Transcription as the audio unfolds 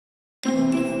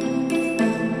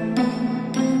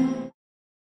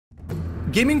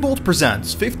Gaming Bolt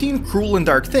presents 15 cruel and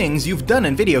dark things you've done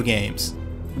in video games.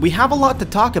 We have a lot to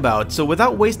talk about, so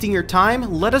without wasting your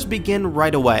time, let us begin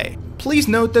right away. Please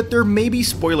note that there may be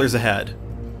spoilers ahead.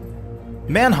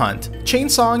 Manhunt,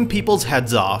 chainsawing people's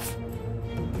heads off.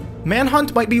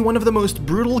 Manhunt might be one of the most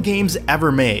brutal games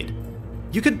ever made.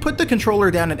 You could put the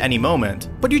controller down at any moment,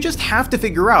 but you just have to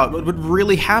figure out what would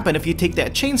really happen if you take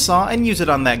that chainsaw and use it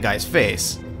on that guy's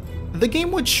face. The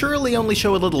game would surely only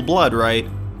show a little blood, right?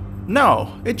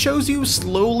 No, it shows you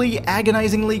slowly,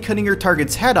 agonizingly cutting your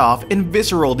target's head off in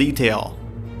visceral detail.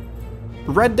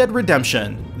 Red Dead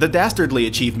Redemption, the Dastardly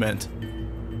Achievement.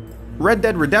 Red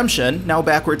Dead Redemption, now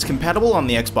backwards compatible on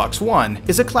the Xbox One,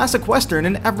 is a classic western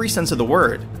in every sense of the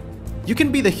word. You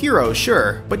can be the hero,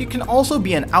 sure, but you can also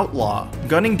be an outlaw,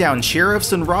 gunning down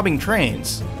sheriffs and robbing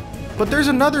trains. But there's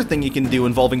another thing you can do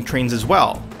involving trains as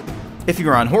well. If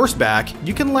you're on horseback,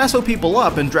 you can lasso people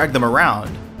up and drag them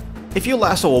around. If you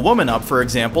lasso a woman up, for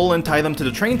example, and tie them to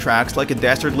the train tracks like a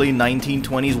dastardly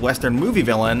 1920s western movie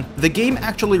villain, the game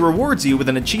actually rewards you with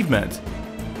an achievement.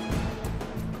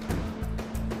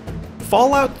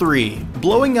 Fallout 3,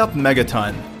 Blowing Up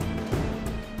Megaton.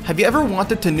 Have you ever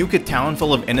wanted to nuke a town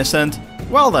full of innocent?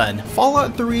 Well then,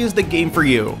 Fallout 3 is the game for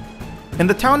you. In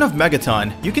the town of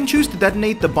Megaton, you can choose to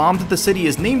detonate the bomb that the city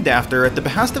is named after at the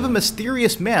behest of a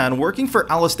mysterious man working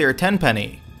for Alistair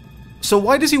Tenpenny. So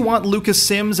why does he want Lucas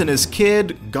Sims and his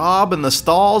kid, Gob and the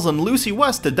Stalls, and Lucy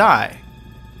West to die?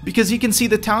 Because he can see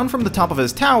the town from the top of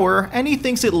his tower, and he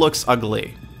thinks it looks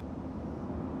ugly.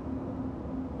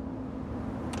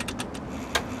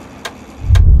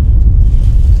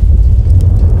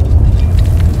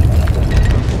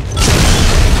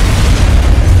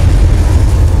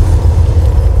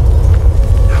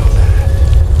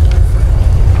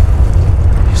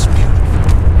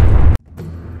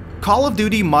 Call of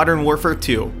Duty Modern Warfare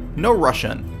 2, No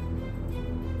Russian.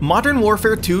 Modern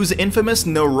Warfare 2's infamous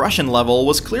No Russian level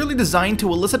was clearly designed to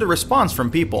elicit a response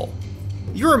from people.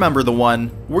 You remember the one,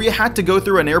 where you had to go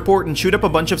through an airport and shoot up a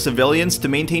bunch of civilians to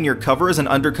maintain your cover as an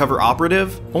undercover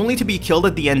operative, only to be killed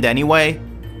at the end anyway?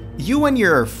 You and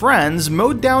your friends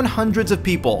mowed down hundreds of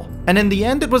people, and in the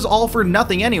end it was all for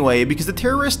nothing anyway because the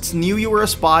terrorists knew you were a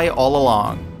spy all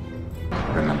along.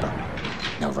 Remember,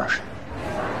 no Russian.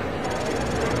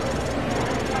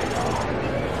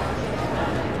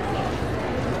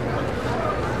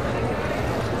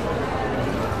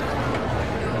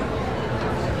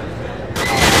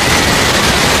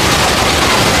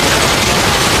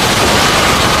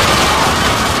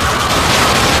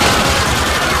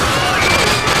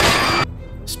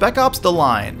 Spec Ops: The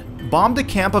Line, bombed a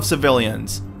camp of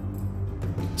civilians.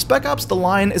 Spec Ops: The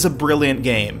Line is a brilliant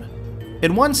game.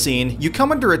 In one scene, you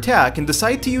come under attack and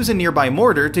decide to use a nearby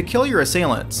mortar to kill your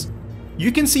assailants.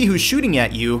 You can see who's shooting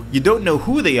at you, you don't know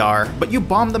who they are, but you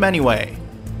bomb them anyway.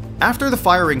 After the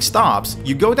firing stops,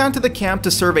 you go down to the camp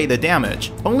to survey the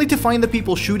damage, only to find the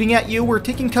people shooting at you were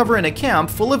taking cover in a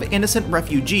camp full of innocent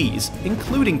refugees,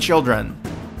 including children.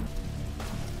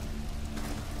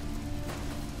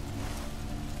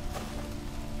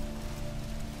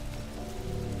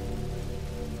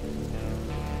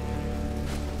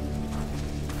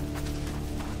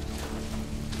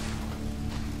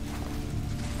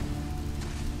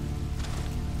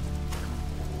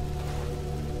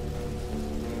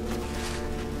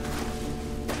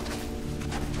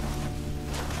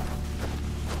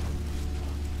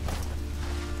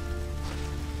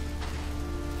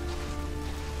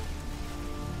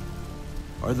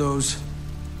 Are those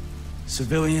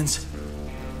civilians?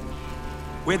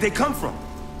 Where'd they come from?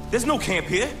 There's no camp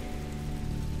here.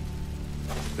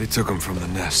 They took them from the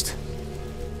nest.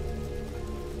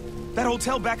 That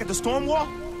hotel back at the storm wall?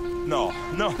 No,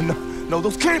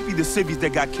 those can't be the civvies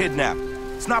that got kidnapped.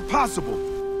 It's not possible.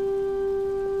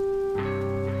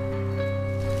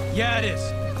 Yeah, it is.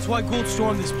 That's why Gould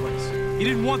stormed this place. He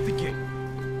didn't want the gate.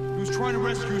 He was trying to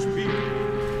rescue his people.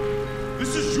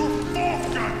 This is your fault,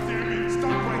 goddammit! Stop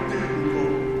right there,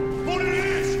 Hugo. What it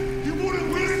is! You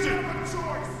wouldn't listen! Have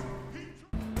a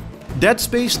choice! Dead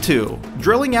Space 2,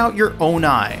 drilling out your own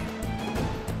eye.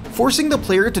 Forcing the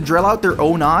player to drill out their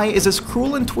own eye is as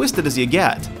cruel and twisted as you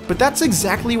get, but that's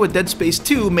exactly what Dead Space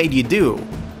 2 made you do.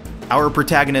 Our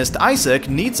protagonist Isaac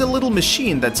needs a little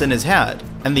machine that's in his head,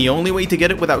 and the only way to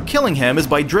get it without killing him is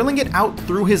by drilling it out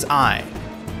through his eye.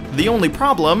 The only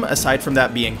problem, aside from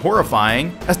that being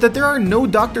horrifying, is that there are no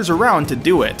doctors around to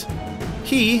do it.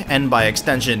 He, and by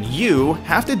extension you,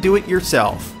 have to do it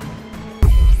yourself.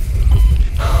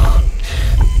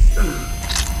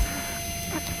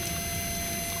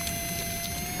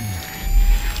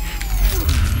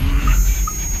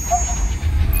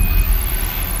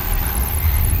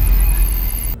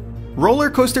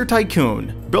 Roller Coaster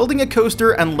Tycoon, building a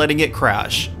coaster and letting it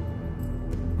crash.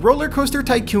 Roller Coaster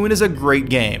Tycoon is a great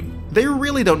game. They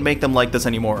really don't make them like this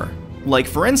anymore. Like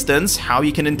for instance, how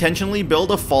you can intentionally build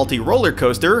a faulty roller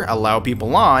coaster, allow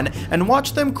people on, and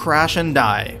watch them crash and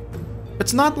die.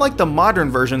 It's not like the modern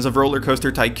versions of Roller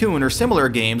Coaster Tycoon or similar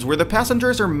games where the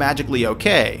passengers are magically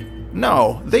okay.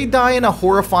 No, they die in a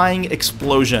horrifying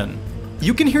explosion.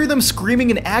 You can hear them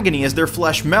screaming in agony as their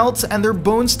flesh melts and their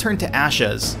bones turn to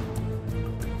ashes.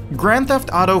 Grand Theft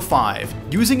Auto 5,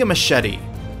 using a machete.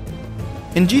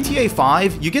 In GTA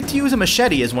 5, you get to use a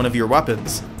machete as one of your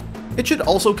weapons. It should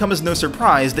also come as no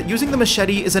surprise that using the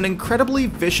machete is an incredibly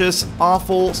vicious,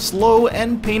 awful, slow,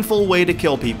 and painful way to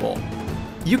kill people.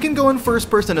 You can go in first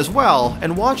person as well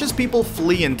and watch as people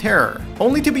flee in terror,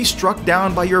 only to be struck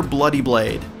down by your bloody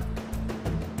blade.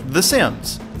 The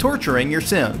Sims, torturing your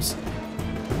Sims.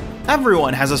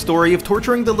 Everyone has a story of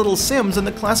torturing the little Sims in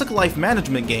the classic life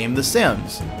management game The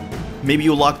Sims. Maybe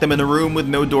you lock them in a room with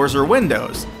no doors or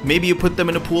windows. Maybe you put them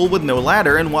in a pool with no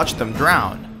ladder and watch them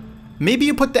drown. Maybe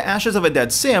you put the ashes of a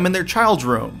dead Sim in their child's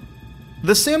room.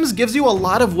 The Sims gives you a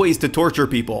lot of ways to torture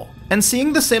people, and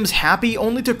seeing the Sims happy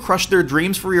only to crush their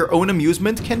dreams for your own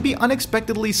amusement can be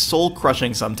unexpectedly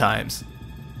soul-crushing sometimes.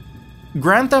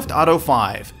 Grand Theft Auto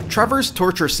 5, Trevor's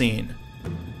torture scene.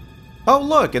 Oh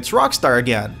look, it's Rockstar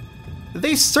again.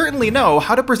 They certainly know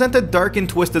how to present a dark and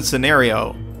twisted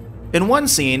scenario. In one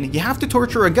scene, you have to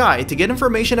torture a guy to get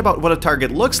information about what a target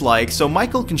looks like so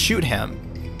Michael can shoot him.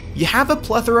 You have a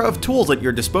plethora of tools at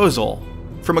your disposal.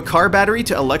 From a car battery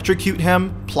to electrocute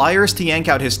him, pliers to yank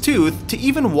out his tooth, to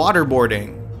even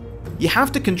waterboarding. You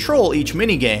have to control each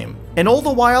minigame, and all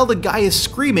the while the guy is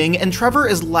screaming and Trevor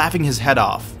is laughing his head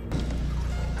off.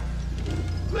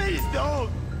 Please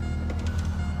don't!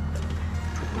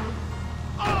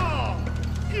 Oh!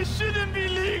 It shouldn't be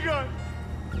legal!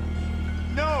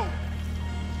 No!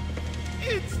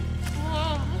 It's...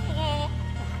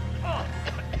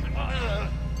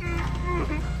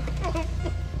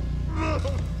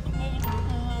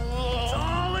 It's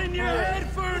all in your head,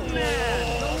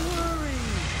 Ferdinand! Don't worry!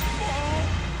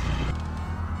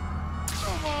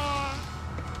 Come on!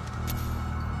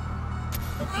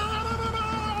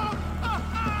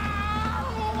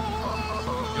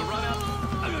 You run out.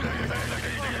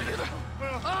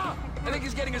 I think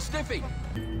he's getting a stiffy.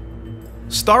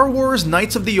 Star Wars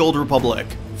Knights of the Old Republic,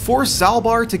 force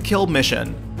Zalbar to kill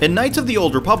Mission. In Knights of the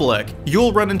Old Republic,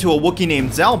 you'll run into a Wookiee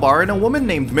named Zalbar and a woman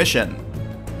named Mission.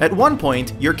 At one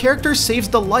point, your character saves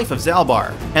the life of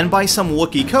Zalbar, and by some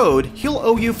Wookiee code, he'll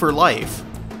owe you for life.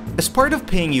 As part of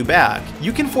paying you back,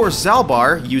 you can force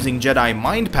Zalbar, using Jedi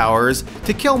mind powers,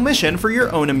 to kill Mission for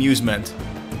your own amusement.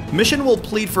 Mission will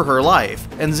plead for her life,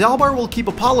 and Zalbar will keep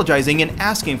apologizing and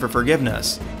asking for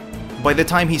forgiveness. By the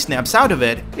time he snaps out of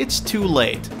it, it's too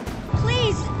late.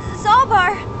 Please,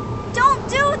 Zalbar, don't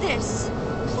do this!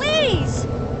 Please!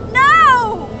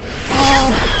 No!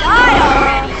 Just die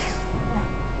already!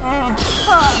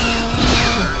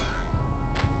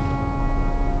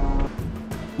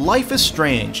 Life is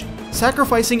Strange,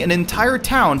 sacrificing an entire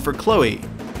town for Chloe.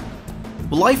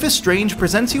 Life is Strange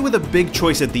presents you with a big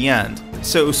choice at the end,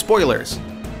 so spoilers.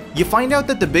 You find out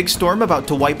that the big storm about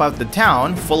to wipe out the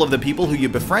town, full of the people who you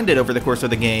befriended over the course of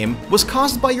the game, was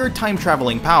caused by your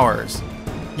time-traveling powers.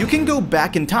 You can go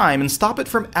back in time and stop it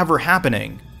from ever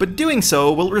happening, but doing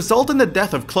so will result in the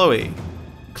death of Chloe.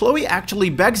 Chloe actually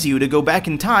begs you to go back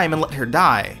in time and let her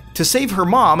die, to save her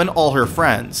mom and all her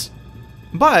friends.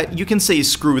 But you can say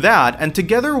screw that and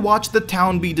together watch the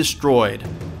town be destroyed.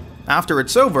 After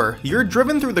it's over, you're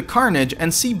driven through the carnage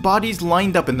and see bodies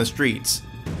lined up in the streets.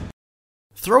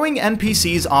 Throwing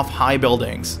NPCs off high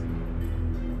buildings.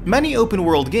 Many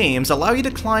open-world games allow you to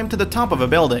climb to the top of a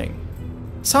building.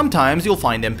 Sometimes you'll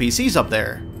find NPCs up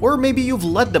there, or maybe you've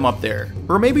led them up there,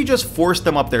 or maybe just forced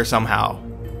them up there somehow.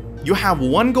 You have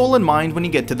one goal in mind when you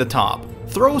get to the top: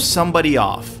 throw somebody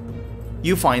off.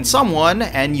 You find someone,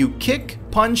 and you kick,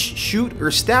 punch, shoot, or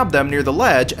stab them near the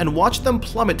ledge and watch them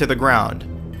plummet to the ground.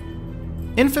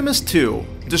 Infamous 2,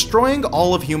 destroying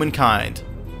all of humankind.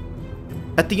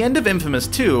 At the end of Infamous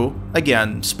 2,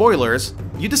 again, spoilers,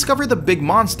 you discover the big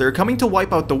monster coming to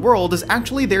wipe out the world is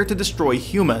actually there to destroy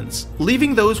humans,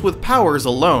 leaving those with powers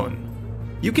alone.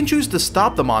 You can choose to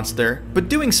stop the monster, but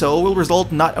doing so will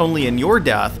result not only in your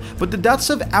death, but the deaths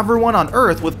of everyone on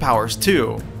Earth with powers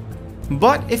too.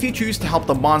 But if you choose to help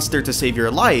the monster to save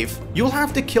your life, you'll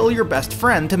have to kill your best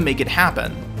friend to make it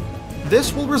happen.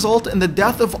 This will result in the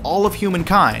death of all of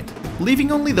humankind,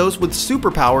 leaving only those with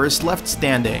superpowers left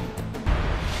standing.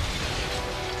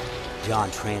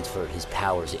 John transferred his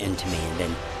powers into me and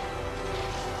then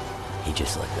he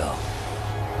just let go.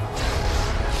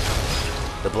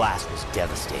 The blast was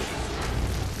devastating,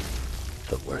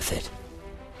 but worth it.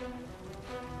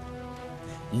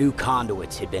 New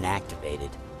conduits had been activated,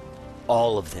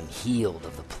 all of them healed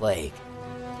of the plague.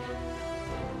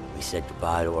 We said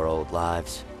goodbye to our old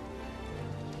lives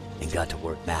and got to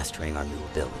work mastering our new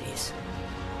abilities.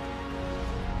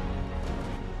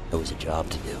 There was a job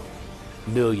to do.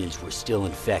 Millions were still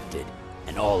infected,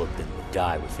 and all of them would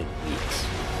die within weeks.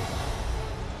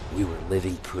 We were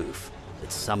living proof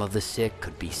that some of the sick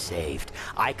could be saved.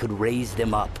 I could raise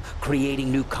them up,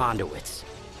 creating new conduits.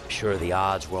 Sure, the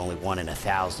odds were only 1 in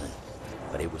 1,000,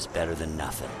 but it was better than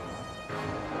nothing.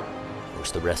 Of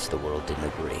course, the rest of the world didn't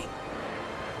agree,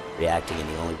 reacting in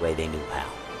the only way they knew how.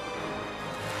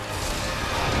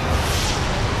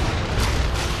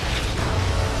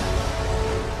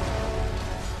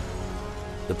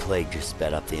 The plague just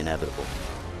sped up the inevitable.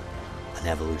 An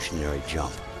evolutionary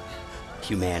jump.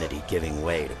 Humanity giving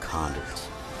way to conduits.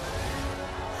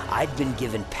 I'd been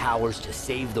given powers to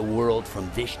save the world from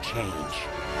this change.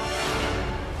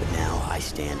 But now I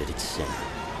stand at its center.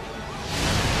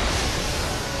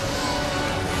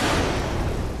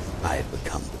 I have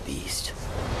become the beast.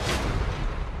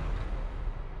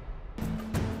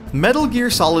 Metal Gear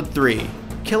Solid 3: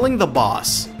 Killing the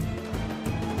Boss.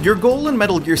 Your goal in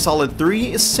Metal Gear Solid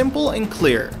 3 is simple and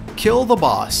clear: kill the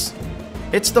boss.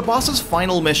 It's the boss's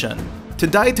final mission, to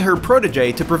die to her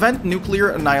protege to prevent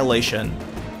nuclear annihilation.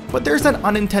 But there's an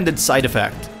unintended side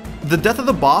effect. The death of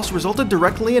the boss resulted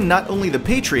directly in not only the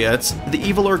Patriots, the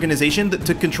evil organization that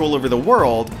took control over the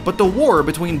world, but the war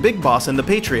between Big Boss and the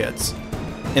Patriots.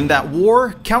 In that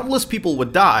war, countless people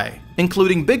would die,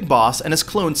 including Big Boss and his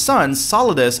clone sons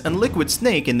Solidus and Liquid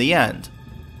Snake in the end.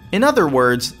 In other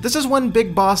words, this is when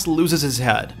Big Boss loses his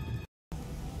head.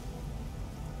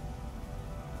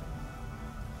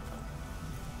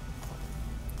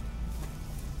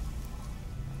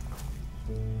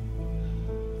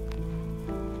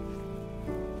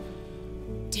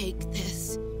 Take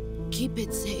this. Keep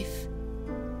it safe.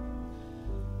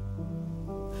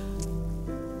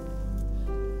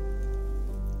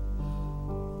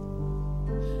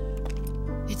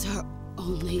 It's our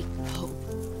only hope.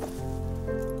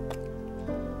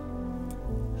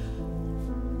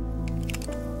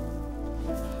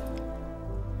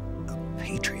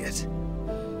 Patriot.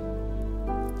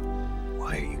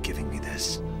 Why are you giving me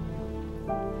this?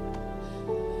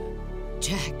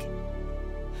 Jack.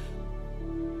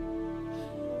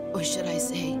 Or should I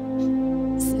say,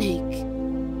 Snake.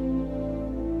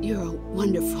 You're a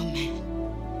wonderful man.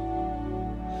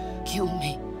 Kill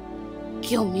me.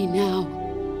 Kill me now.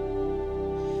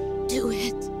 Do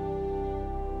it.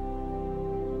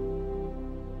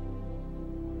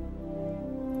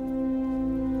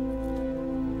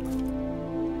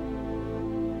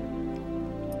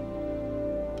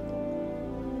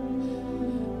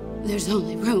 There's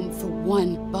only room for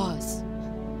one boss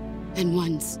and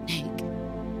one snake.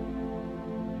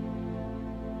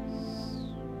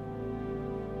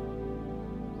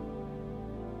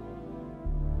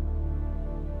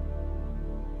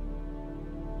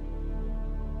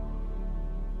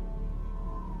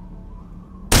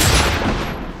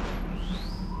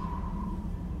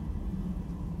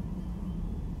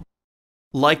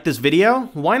 Like this video?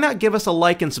 Why not give us a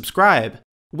like and subscribe?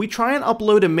 We try and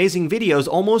upload amazing videos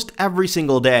almost every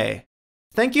single day.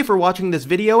 Thank you for watching this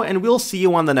video, and we'll see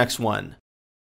you on the next one.